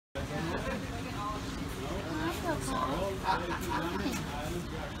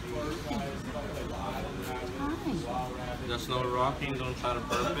Just no rocking, don't try to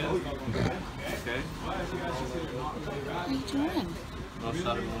burp it. Okay? How you doing? No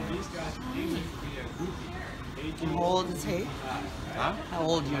sudden movements. How old is he? Huh? How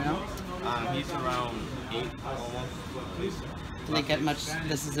old, do you know? He's around 8 almost. Do they get much?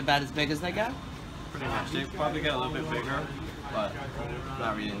 This is about as big as they get? Pretty much. They probably get a little bit bigger, but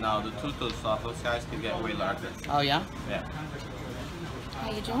not really. No, the toothless Sloth, those guys can get way larger. Oh, yeah? Yeah.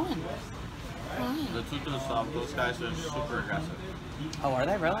 How you doing? Hi. The toothless Sloth, those guys are super aggressive. Oh, are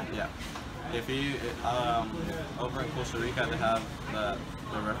they really? Yeah. If you, over in Costa Rica, they have the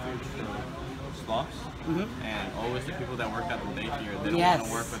refuge for sloths. Mm-hmm. And always the people that work at the daycare, they don't Yes. want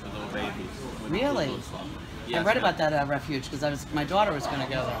to work with the little babies. With Really? The sloth. I Yes, read yeah. about that refuge because my daughter was going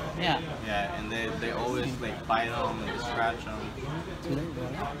to go there. Yeah. Yeah, and they always like bite them and scratch them. Do they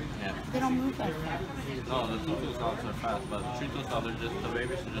really? Yeah. They don't move that fast. No, the toothless sloths are fast, but the toothless sloths are just, the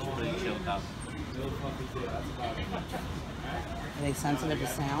babies are just pretty chilled out. Are they sensitive to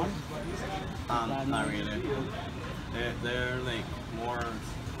sound? Not really. They're like more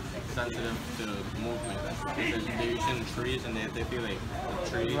sensitive to movement. Because they're using trees and they feel like the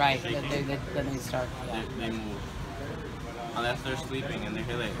tree Right. shaking. Then they start. Yeah. They move. Unless they're sleeping and they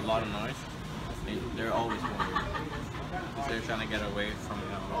hear like a lot of noise, they're always moving. They're trying to get away from it.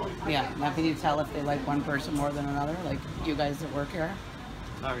 Yeah. Now, can you tell if they like one person more than another? Like you guys that work here?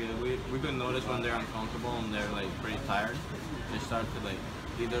 Not really. We can notice when they're uncomfortable and they're like pretty tired. They start to like,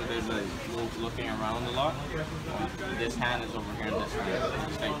 either they're like looking around a lot, or this hand is over here and this hand.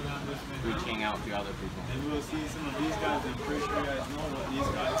 It's like reaching out to other people. And we'll see some of these guys, I'm pretty sure you guys know what these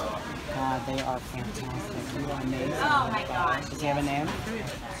guys are. God, they are fantastic. You are amazing. Oh my gosh. Does he have a name?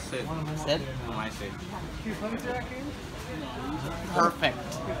 Sid. Sid? My Sid. Perfect.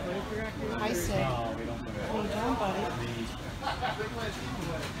 Hi, Sid. How you doing, buddy? Oh, good boy.